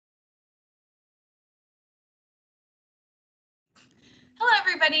Hello,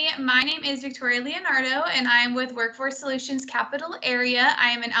 everybody. My name is Victoria Leonardo, and I'm with Workforce Solutions Capital Area. I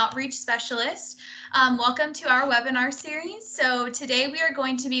am an outreach specialist. Welcome to our webinar series. So today we are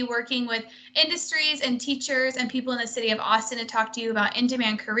going to be working with industries and teachers and people in the city of Austin to talk to you about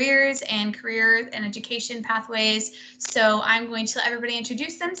in-demand careers and education pathways. So I'm going to let everybody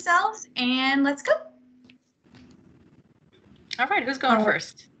introduce themselves, and let's go. All right, who's going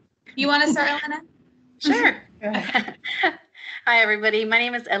first? You want to start, Elena? Sure. Hi, everybody. My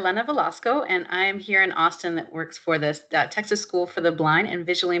name is Elena Velasco, and I'm here in Austin that works for the Texas School for the Blind and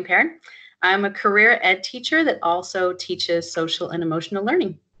Visually Impaired. I'm a career ed teacher that also teaches social and emotional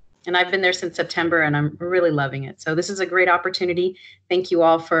learning. And I've been there since September, and I'm really loving it. So this is a great opportunity. Thank you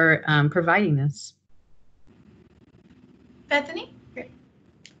all for providing this. Bethany?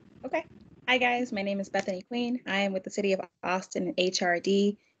 Okay. Hi, guys. My name is Bethany Queen. I am with the City of Austin and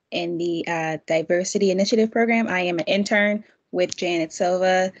HRD in the Diversity Initiative Program. I am an intern with Janet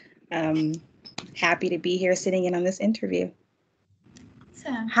Silva. Happy to be here sitting in on this interview.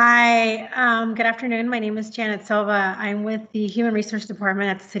 Awesome. Hi, good afternoon. My name is Janet Silva. I'm with the Human Resource Department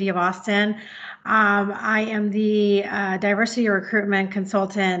at the City of Austin. I am the diversity recruitment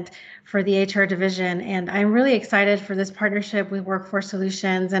consultant for the HR division, and I'm really excited for this partnership with Workforce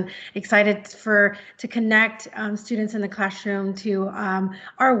Solutions and excited to connect students in the classroom to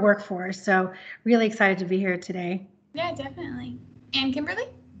our workforce. So really excited to be here today. Yeah, definitely. And Kymberley?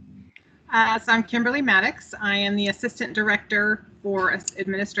 So I'm Kymberley Maddox. I am the Assistant Director for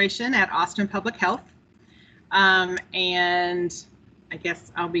Administration at Austin Public Health. And I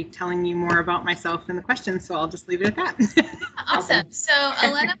guess I'll be telling you more about myself in the questions, so I'll just leave it at that. Awesome. So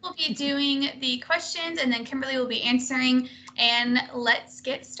Elena will be doing the questions, and then Kymberley will be answering, and let's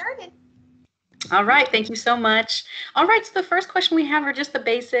get started. All right, thank you so much. All right, so the first question we have are just the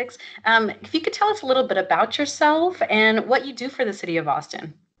basics. If you could tell us a little bit about yourself and what you do for the City of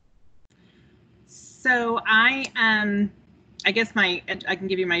Austin. So I guess I can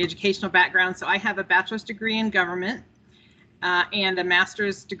give you my educational background. So I have a bachelor's degree in government and a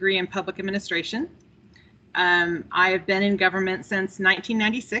master's degree in public administration. I have been in government since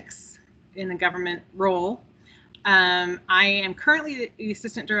 1996 in a government role. I am currently the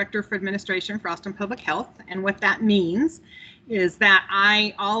Assistant Director for Administration for Austin Public Health, and what that means is that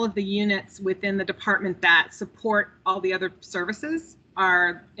all of the units within the department that support all the other services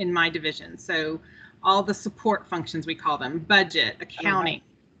are in my division. So all the support functions, we call them: budget, accounting,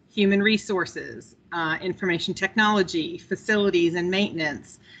 human resources, information technology, facilities and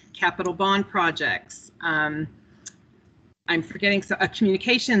maintenance, capital bond projects. I'm forgetting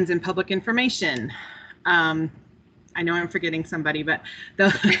communications and public information. I know I'm forgetting somebody, but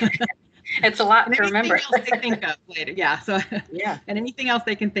it's a lot to remember. Anything else they think of later, yeah. So yeah, and anything else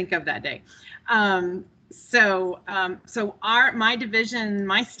they can think of that day. So my division,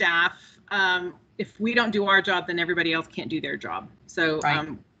 my staff, if we don't do our job, then everybody else can't do their job. So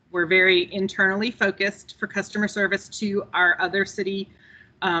we're very internally focused for customer service to our other city,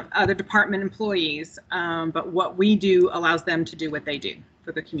 other department employees. But what we do allows them to do what they do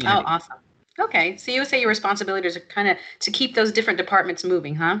for the community. Oh, awesome. Okay, so you would say your responsibilities are kind of to keep those different departments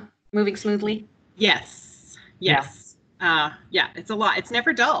moving, huh? Moving smoothly? Yes. Yes. Yeah, it's a lot. It's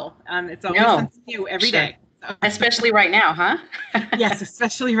never dull. It's always something new every day. So. Especially right now, huh? Yes,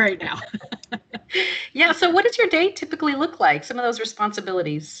 especially right now. Yeah, so what does your day typically look like? Some of those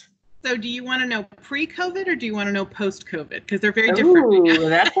responsibilities. So do you want to know pre-COVID or do you want to know post-COVID? Because they're very different. Ooh,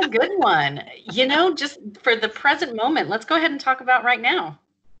 that's a good one. Just for the present moment, let's go ahead and talk about right now.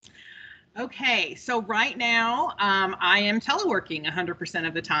 Okay, so right now I am teleworking 100%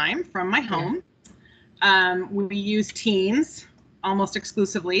 of the time from my home. We use Teams almost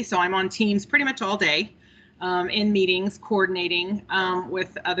exclusively, so I'm on Teams pretty much all day in meetings, coordinating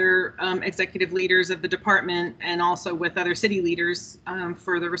with other executive leaders of the department and also with other city leaders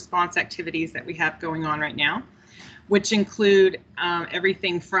for the response activities that we have going on right now, which include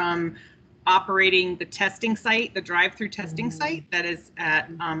everything from operating the testing site, the drive-through testing site that is at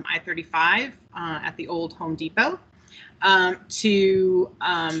I-35 at the old Home Depot, to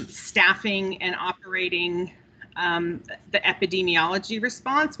staffing and operating the epidemiology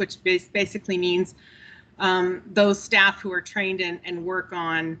response, which basically means those staff who are trained and work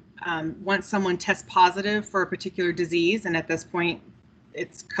on once someone tests positive for a particular disease, and at this point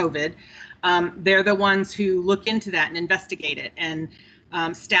it's COVID, they're the ones who look into that and investigate it, and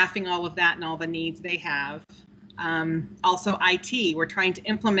staffing all of that and all the needs they have. Also IT, we're trying to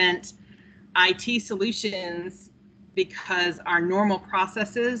implement IT solutions because our normal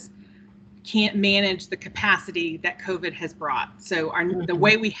processes can't manage the capacity that COVID has brought. So the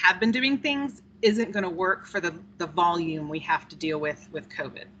way we have been doing things isn't going to work for the volume we have to deal with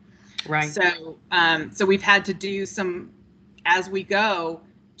COVID. Right. So we've had to do some, as we go,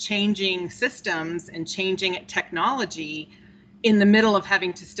 changing systems and changing technology in the middle of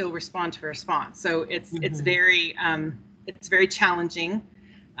having to still respond to a response. So it's very challenging.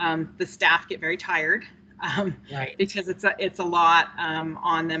 The staff get very tired Right. because it's a lot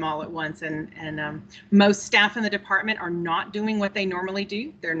on them all at once. And most staff in the department are not doing what they normally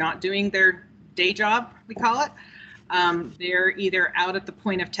do. They're not doing their day job, we call it. They're either out at the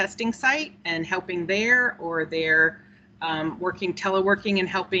point of testing site and helping there, or they're working teleworking and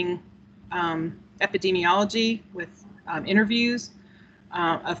helping epidemiology with interviews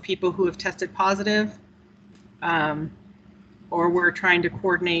of people who have tested positive, or we're trying to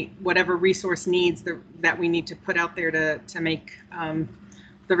coordinate whatever resource needs that we need to put out there to make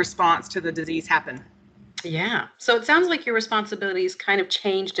the response to the disease happen. Yeah. So it sounds like your responsibilities kind of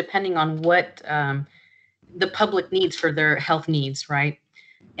change depending on what the public needs for their health needs, right?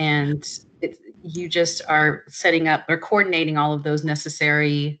 And you just are setting up or coordinating all of those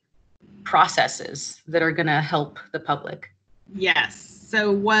necessary processes that are going to help the public. Yes.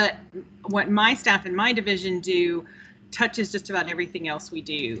 So what my staff in my division do touches just about everything else we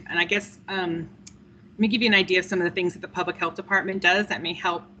do. And I guess let me give you an idea of some of the things that the public health department does that may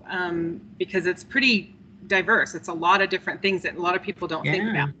help, because it's pretty diverse. It's a lot of different things that a lot of people don't think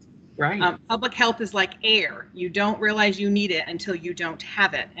about. Right. Public health is like air. You don't realize you need it until you don't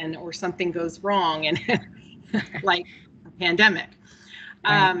have it, or something goes wrong, and like a pandemic.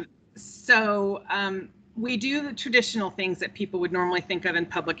 Right. So we do the traditional things that people would normally think of in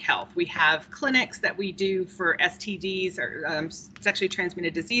public health. We have clinics that we do for STDs, or sexually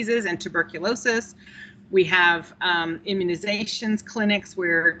transmitted diseases, and tuberculosis. We have immunizations clinics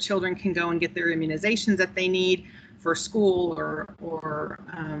where children can go and get their immunizations that they need for school, or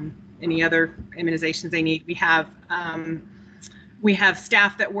any other immunizations they need. We have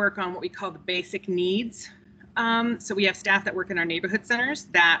staff that work on what we call the basic needs. So we have staff that work in our neighborhood centers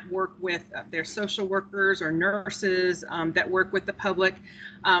that work with their social workers or nurses that work with the public,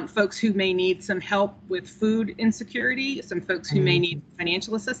 folks who may need some help with food insecurity, some folks who may need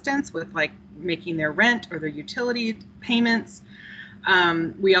financial assistance with like making their rent or their utility payments.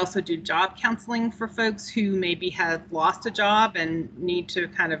 We also do job counseling for folks who maybe have lost a job and need to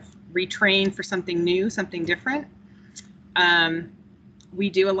kind of retrain for something new, something different. We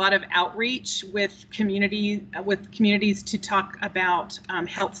do a lot of outreach with communities to talk about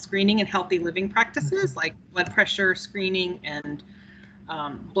health screening and healthy living practices, like blood pressure screening and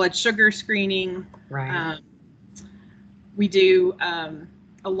blood sugar screening. Right. We do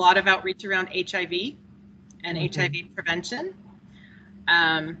a lot of outreach around HIV and HIV prevention.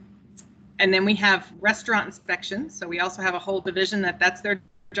 And then we have restaurant inspections. So we also have a whole division that's their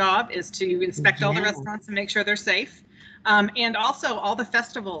job, is to inspect all the restaurants and make sure they're safe. And also all the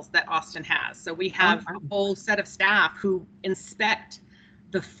festivals that Austin has. So we have a whole set of staff who inspect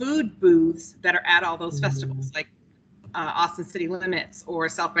the food booths that are at all those festivals, like Austin City Limits or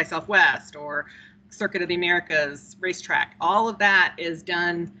South by Southwest or Circuit of the Americas, Racetrack. All of that is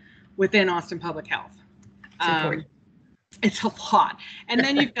done within Austin Public Health. It's a lot. And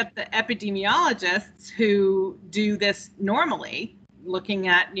then you've got the epidemiologists who do this normally, looking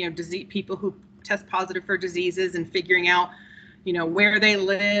at, people who test positive for diseases and figuring out, where they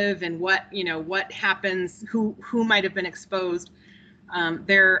live and what happens, who might have been exposed.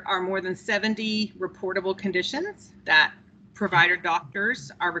 There are more than 70 reportable conditions that provider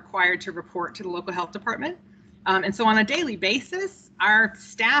doctors are required to report to the local health department. And so on a daily basis, our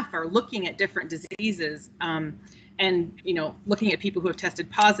staff are looking at different diseases and looking at people who have tested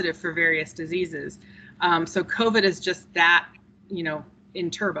positive for various diseases. So COVID is just that, in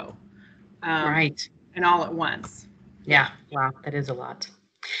turbo. Right. And all at once. Yeah. Wow. That is a lot.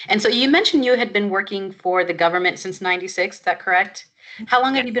 And so you mentioned you had been working for the government since '96. Is that correct? How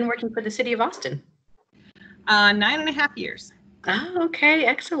long have you been working for the city of Austin? 9.5 years. Oh, okay.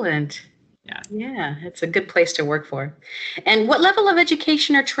 Excellent. Yeah. Yeah. It's a good place to work for. And what level of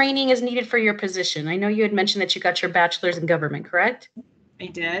education or training is needed for your position? I know you had mentioned that you got your bachelor's in government, correct? I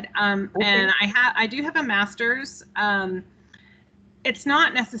did. Okay. And I do have a master's. It's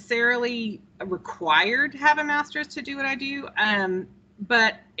not necessarily required to have a master's to do what I do,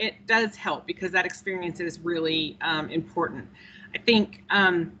 but it does help because that experience is really important. I think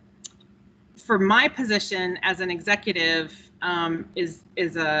for my position as an executive is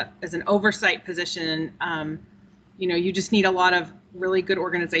an oversight position. You just need a lot of really good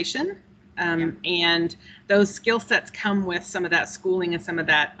organization, and those skill sets come with some of that schooling and some of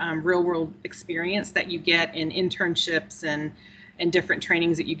that real world experience that you get in internships and different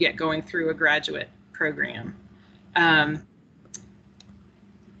trainings that you get going through a graduate program. Did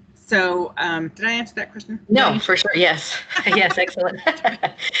I answer that question? No, for sure. Yes. Yes. Excellent.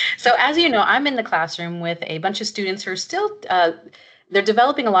 So as you know, I'm in the classroom with a bunch of students who are still, they're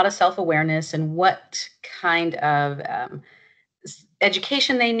developing a lot of self-awareness and what kind of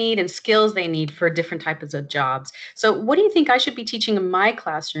education they need and skills they need for different types of jobs. So what do you think I should be teaching in my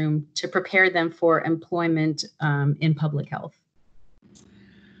classroom to prepare them for employment in public health?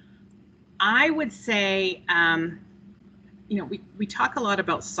 I would say, we talk a lot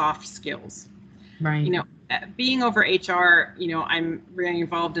about soft skills. Right. Being over HR, I'm really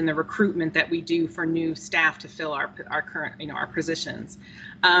involved in the recruitment that we do for new staff to fill our current, our positions.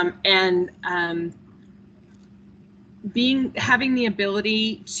 Having the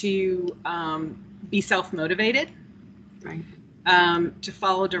ability to be self-motivated, right, to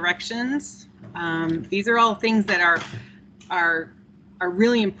follow directions. These are all things that are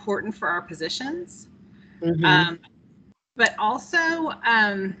really important for our positions. Mm-hmm. But also,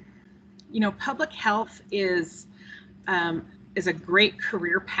 public health is a great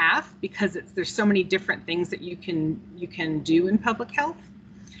career path because there's so many different things that you can do in public health.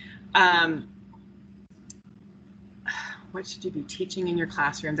 What should you be teaching in your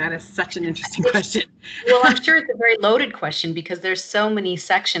classroom? That is such an interesting question. Well, I'm sure it's a very loaded question because there's so many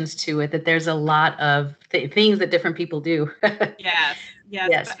sections to it that there's a lot of things that different people do. Yes.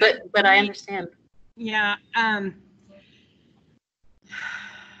 But I understand. Yeah.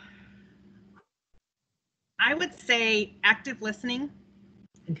 I would say active listening,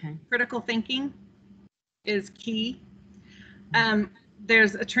 okay, critical thinking is key.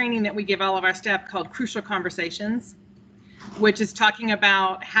 There's a training that we give all of our staff called Crucial Conversations, which is talking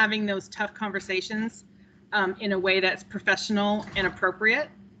about having those tough conversations in a way that's professional and appropriate,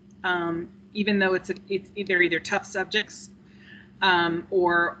 even though it's either tough subjects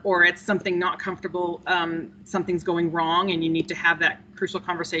or it's something not comfortable, something's going wrong and you need to have that crucial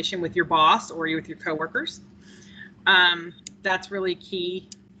conversation with your boss or with your coworkers. That's really key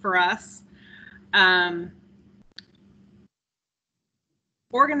for us.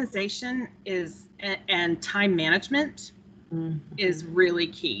 Organization and time management is really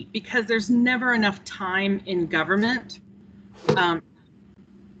key because there's never enough time in government.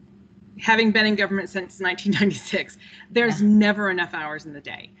 Having been in government since 1996, there's never enough hours in the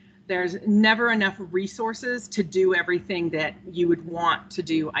day. There's never enough resources to do everything that you would want to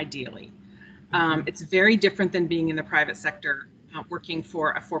do ideally. It's very different than being in the private sector, working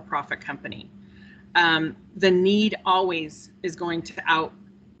for a for-profit company. The need always is going to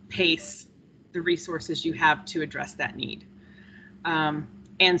outpace the resources you have to address that need.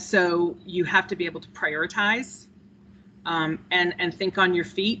 And so you have to be able to prioritize and think on your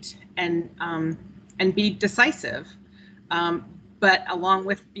feet and be decisive. But along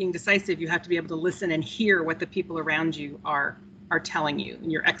with being decisive, you have to be able to listen and hear what the people around you are telling you,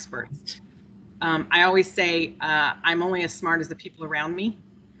 and your experts. I always say I'm only as smart as the people around me.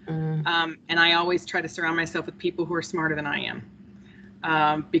 And I always try to surround myself with people who are smarter than I am,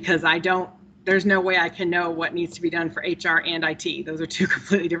 because there's no way I can know what needs to be done for HR and IT. Those are two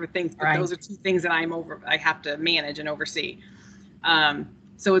completely different things, but those are two things that I have to manage and oversee.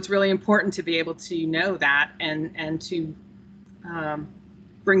 So it's really important to be able to know that and to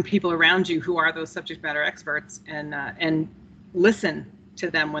bring people around you who are those subject matter experts and listen to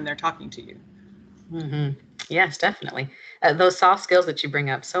them when they're talking to you. Mm-hmm. Yes, definitely. Those soft skills that you bring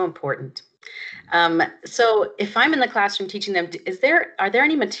up, so important. So if I'm in the classroom teaching them, are there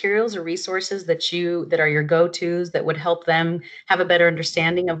any materials or resources that are your go-tos that would help them have a better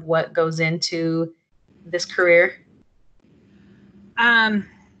understanding of what goes into this career?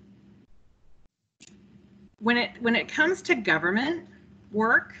 When it comes to government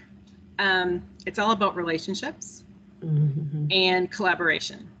work, it's all about relationships and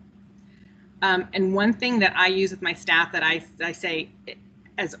collaboration. And one thing that I use with my staff that I say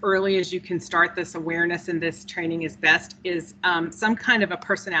as early as you can start this awareness and this training is best is some kind of a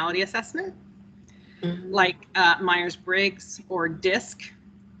personality assessment, like Myers-Briggs or DISC.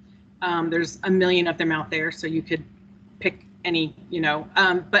 There's a million of them out there, so you could pick any,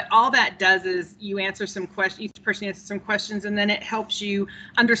 but all that does is you answer some questions, each person answers some questions, and then it helps you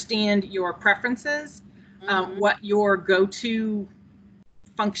understand your preferences, what your go-to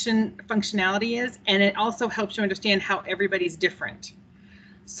functionality is, and it also helps you understand how everybody's different.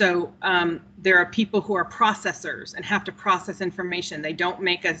 So there are people who are processors and have to process information. They don't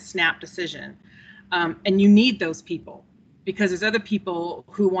make a snap decision, and you need those people. because there's other people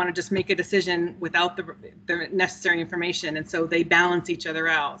who want to just make a decision without the necessary information, and so they balance each other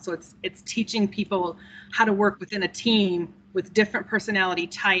out. So it's teaching people how to work within a team with different personality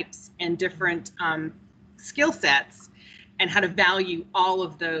types and different skill sets, and how to value all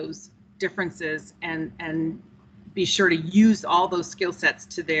of those differences and be sure to use all those skill sets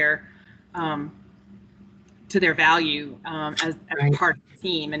to their value as Right. part of the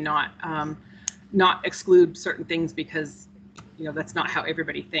team, and not exclude certain things because that's not how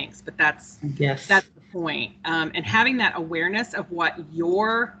everybody thinks. But that's the point. And having that awareness of what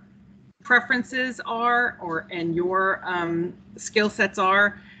your preferences are and your skill sets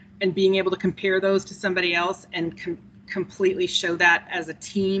are, and being able to compare those to somebody else and completely show that as a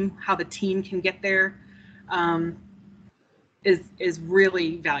team, how the team can get there, is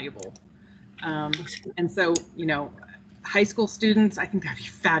really valuable. And so, high school students, I think that'd be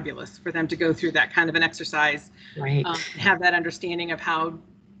fabulous for them to go through that kind of an exercise, Right. Have that understanding of how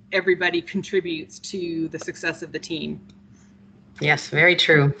everybody contributes to the success of the team. Yes, very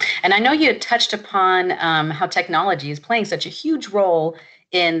true. And I know you had touched upon how technology is playing such a huge role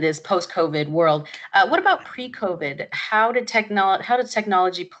in this post-COVID world. What about pre-COVID? How did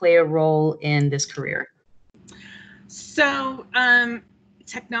technology play a role in this career? So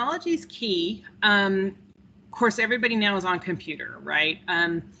technology is key. Of course, everybody now is on computer, right?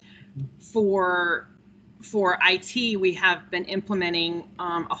 For IT, we have been implementing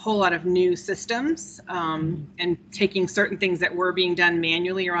a whole lot of new systems and taking certain things that were being done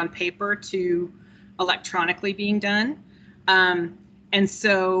manually or on paper to electronically being done. And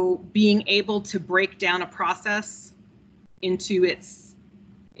so being able to break down a process into its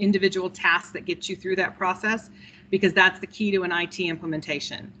individual tasks that get you through that process, because that's the key to an IT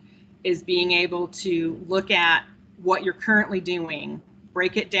implementation, is being able to look at what you're currently doing,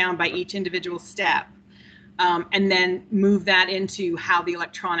 break it down by each individual step, and then move that into how the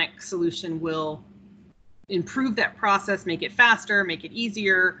electronic solution will improve that process, make it faster, make it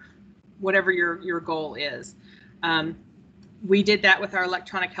easier, whatever your goal is. We did that with our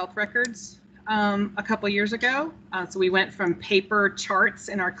electronic health records a couple of years ago. So we went from paper charts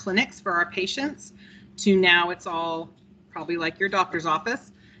in our clinics for our patients to now it's all probably like your doctor's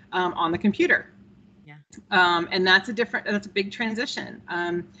office on the computer. Yeah. And that's a big transition.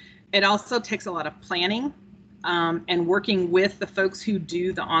 It also takes a lot of planning and working with the folks who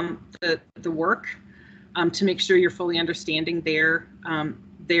do the work to make sure you're fully understanding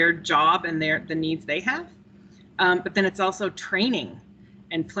their job and the needs they have. But then it's also training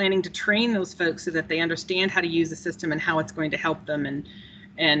and planning to train those folks so that they understand how to use the system and how it's going to help them, and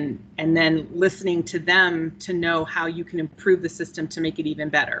then listening to them to know how you can improve the system to make it even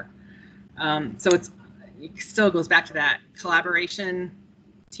better. So it still goes back to that collaboration,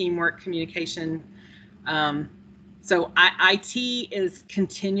 teamwork, communication. So IT is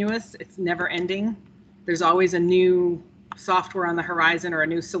continuous. It's never ending. There's always a new software on the horizon or a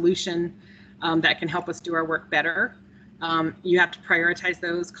new solution that can help us do our work better. You have to prioritize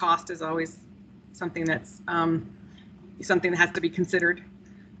those. Cost is always something that's something that has to be considered.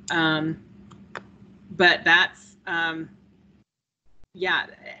 But that's yeah,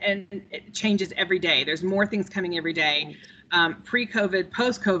 and it changes every day. There's more things coming every day. Pre-COVID,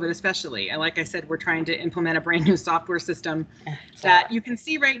 post-COVID especially. And like I said, we're trying to implement a brand new software system that you can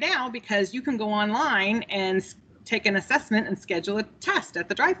see right now, because you can go online and take an assessment and schedule a test at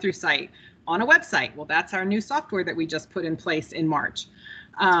the drive-through site on a website. Well, that's our new software that we just put in place in March.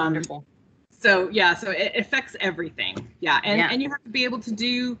 Wonderful. So yeah, so it affects everything. Yeah, and you have to be able to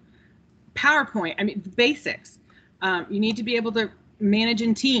do PowerPoint. I mean, the basics. You need to be able to manage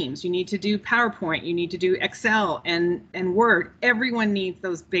in Teams. You need to do PowerPoint. You need to do Excel and Word. Everyone needs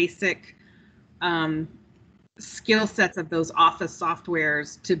those basic skill sets of those office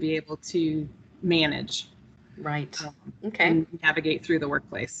softwares to be able to manage. Right. Okay. And navigate through the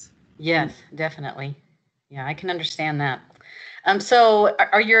workplace. Yes, definitely. Yeah, I can understand that. So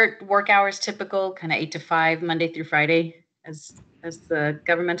are your work hours typical, kind of 8 to 5, Monday through Friday, as the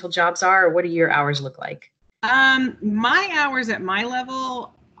governmental jobs are, or what do your hours look like? My hours at my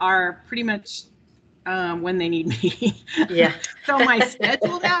level are pretty much when they need me. Yeah. So my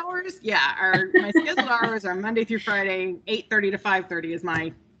scheduled hours, my scheduled hours are Monday through Friday, 8:30 to 5:30 is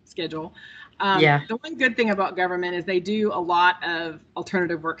my schedule. The one good thing about government is they do a lot of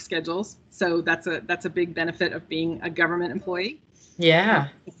alternative work schedules. So that's a big benefit of being a government employee. Yeah.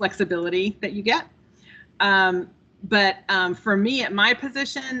 The flexibility that you get. But for me at my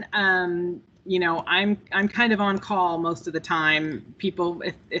position, I'm kind of on call most of the time. People,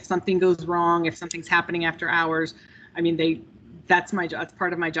 if something goes wrong, if something's happening after hours, I mean, that's my job. That's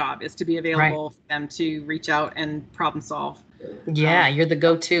part of my job, is to be available for them to reach out and problem solve. Yeah, you're the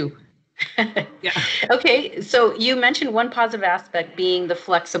go-to. Yeah. Okay, so you mentioned one positive aspect being the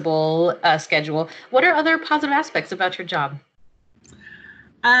flexible schedule. What are other positive aspects about your job?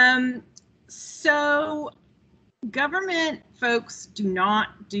 So government folks do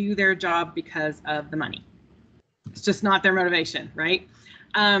not do their job because of the money. It's just not their motivation, right?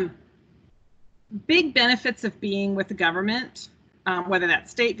 Big benefits of being with the government, whether that's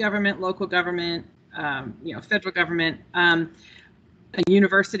state government, local government, federal government. A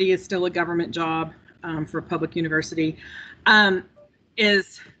university is still a government job for a public university. I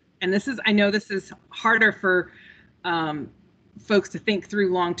know this is harder for folks to think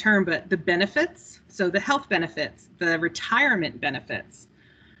through long term, but the benefits, so the health benefits, the retirement benefits,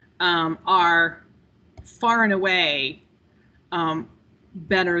 are far and away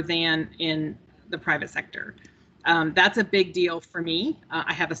better than in the private sector. That's a big deal for me.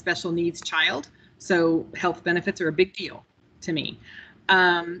 I have a special needs child, so health benefits are a big deal to me.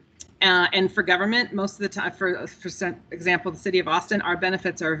 And for government, most of the time, for example, the city of Austin, our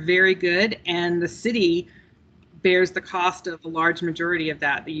benefits are very good, and the city bears the cost of a large majority of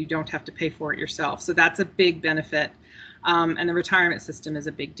that you don't have to pay for it yourself. So that's a big benefit. And the retirement system is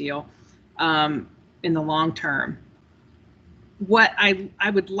a big deal in the long term. What I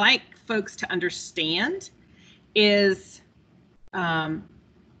would like folks to understand is the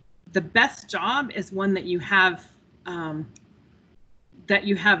best job is one that you have a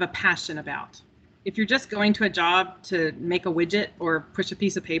passion about. If you're just going to a job to make a widget or push a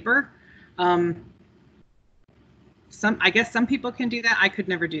piece of paper, I guess some people can do that. I could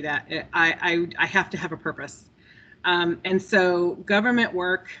never do that. I have to have a purpose. And so government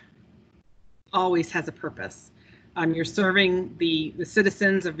work always has a purpose. You're serving the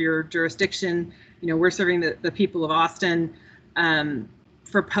citizens of your jurisdiction. We're serving the people of Austin.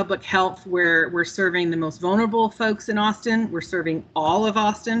 For public health, where we're serving the most vulnerable folks in Austin. We're serving all of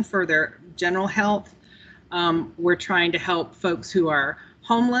Austin for their general health. We're trying to help folks who are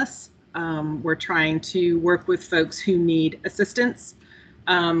homeless. We're trying to work with folks who need assistance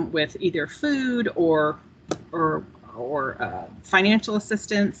with either food or financial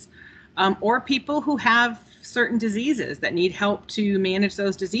assistance, or people who have certain diseases that need help to manage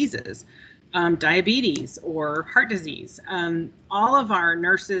those diseases. Diabetes or heart disease. All of our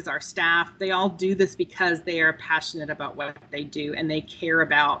nurses, our staff, they all do this because they are passionate about what they do, and they care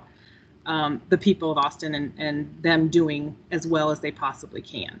about the people of Austin and them doing as well as they possibly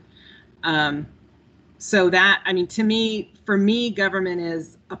can. So that, for me, government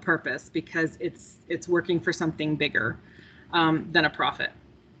is a purpose because it's working for something bigger than a profit.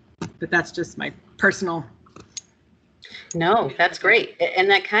 But that's just my personal. No, that's great. And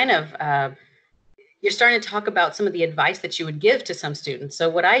that kind of, you're starting to talk about some of the advice that you would give to some students. So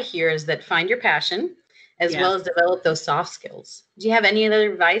what I hear is that find your passion as well as develop those soft skills. Do you have any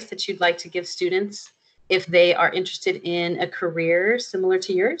other advice that you'd like to give students if they are interested in a career similar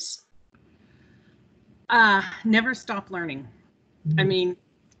to yours? Never stop learning. Mm-hmm.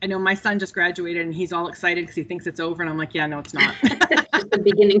 I know my son just graduated and he's all excited because he thinks it's over. And I'm like, yeah, no, it's not. Just the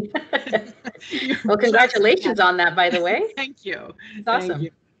beginning. Well, congratulations on that, by the way. Thank you. It's awesome. Thank you.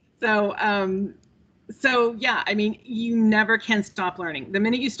 So yeah, you never can stop learning. The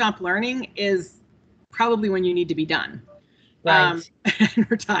minute you stop learning is probably when you need to be done, right. And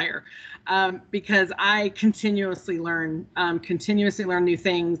retire. Because I continuously learn new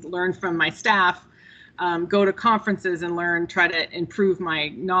things, learn from my staff, go to conferences and learn, try to improve my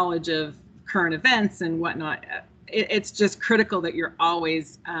knowledge of current events and whatnot. It's just critical that you're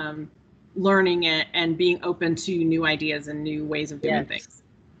always learning it and being open to new ideas and new ways of doing things.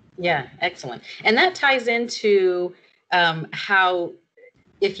 Yeah, excellent. And that ties into how,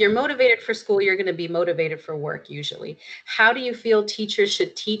 if you're motivated for school, you're going to be motivated for work usually. How do you feel teachers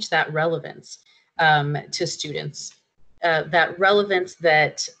should teach that relevance to students? That relevance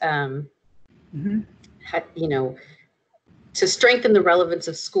that, to strengthen the relevance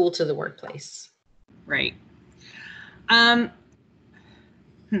of school to the workplace. Right.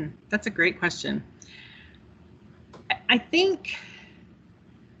 That's a great question. I think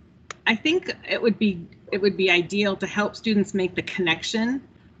it would be ideal to help students make the connection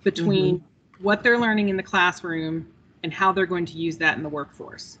between what they're learning in the classroom and how they're going to use that in the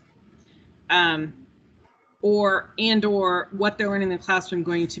workforce. Or what they're learning in the classroom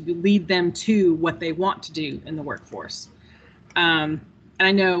going to lead them to what they want to do in the workforce. And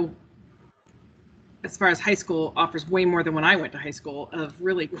I know, as far as high school offers way more than when I went to high school of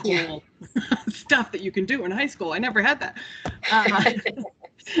really cool stuff that you can do in high school. I never had that.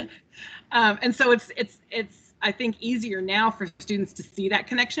 And so it's I think, easier now for students to see that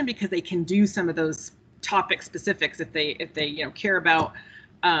connection because they can do some of those topic specifics if they care about.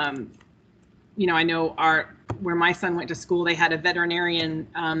 I know where my son went to school, they had a veterinarian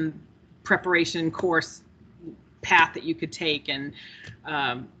preparation course path that you could take, and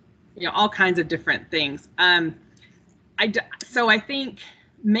all kinds of different things. So I think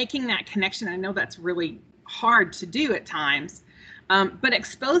making that connection, I know that's really hard to do at times, but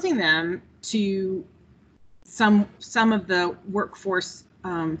exposing them to some of the workforce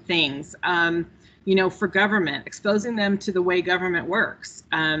things, for government, exposing them to the way government works.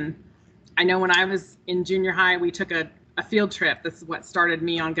 I know when I was in junior high, we took a field trip. This is what started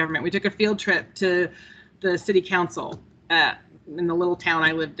me on government. We took a field trip to the city council in the little town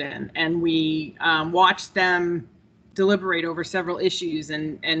I lived in, and we watched them deliberate over several issues,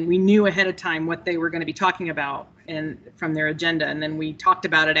 and we knew ahead of time what they were going to be talking about and from their agenda, and then we talked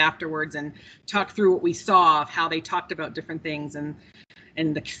about it afterwards and talked through what we saw of how they talked about different things, and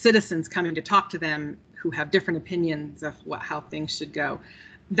the citizens coming to talk to them who have different opinions of how things should go.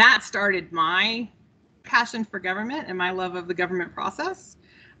 That started my passion for government and my love of the government process.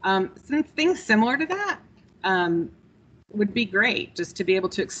 Some things similar to that would be great, just to be able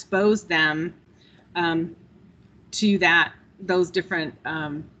to expose them to those different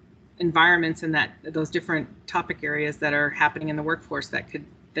environments and those different topic areas that are happening in the workforce that could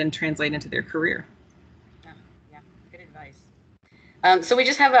then translate into their career. Yeah, good advice. So we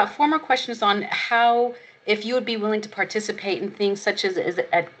just have 4 more questions on how, if you would be willing to participate in things such as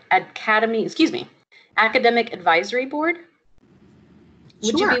academic advisory board.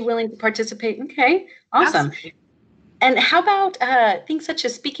 Would Sure. you be willing to participate? Okay, awesome. Absolutely. And how about things such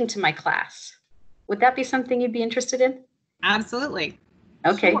as speaking to my class? Would that be something you'd be interested in? Absolutely.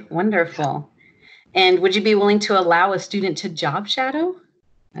 Okay, Sure. Wonderful. And would you be willing to allow a student to job shadow?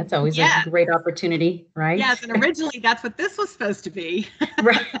 That's always a great opportunity, right? Yes, and originally that's what this was supposed to be.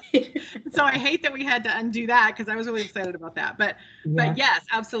 Right. So I hate that we had to undo that because I was really excited about that. But yes,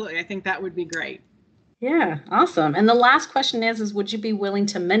 absolutely. I think that would be great. Yeah, awesome. And the last question is would you be willing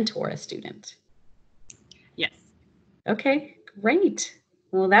to mentor a student? Yes. Okay, great.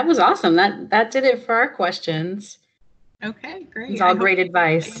 Well, that was awesome. That did it for our questions. Okay, great. It's all great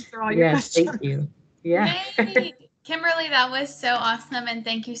advice. Answer all your questions. Thank you. Yeah. Yay. Kimberly, that was so awesome, and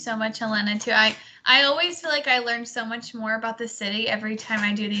thank you so much, Elena, too. I always feel like I learn so much more about the city every time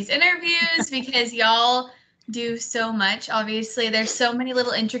I do these interviews because y'all do so much. Obviously, there's so many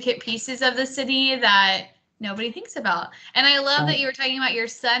little intricate pieces of the city that nobody thinks about. And I love that you were talking about your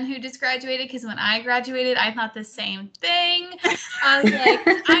son who just graduated, because when I graduated, I thought the same thing. I was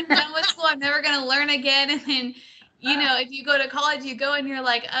like, I'm done with school. I'm never going to learn again. And then, if you go to college, you go and you're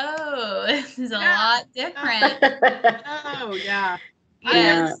like, oh, this is a lot different. Oh, yeah. Yes. I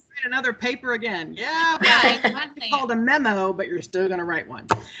never write another paper again. Yeah, exactly. It's called a memo, but you're still going to write one.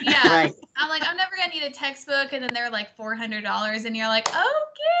 Yeah. Right. I'm like, I'm never going to need a textbook. And then they're like $400. And you're like,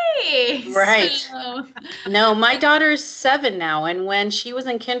 okay. Right. So. No, my daughter's 7 now. And when she was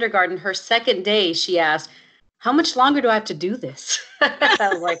in kindergarten, her second day, she asked, how much longer do I have to do this? I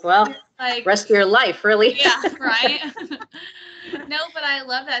was like, well, rest of your life, really. Yeah, right. No, but I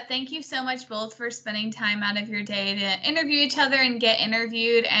love that. Thank you so much both for spending time out of your day to interview each other and get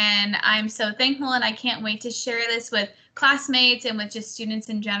interviewed. And I'm so thankful, and I can't wait to share this with classmates and with just students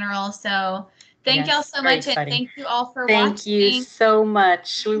in general. So thank y'all so much. Exciting. And thank you all for watching. Thank you so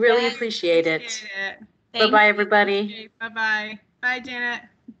much. We really appreciate it. Bye-bye, everybody. Bye-bye. Bye, Janet.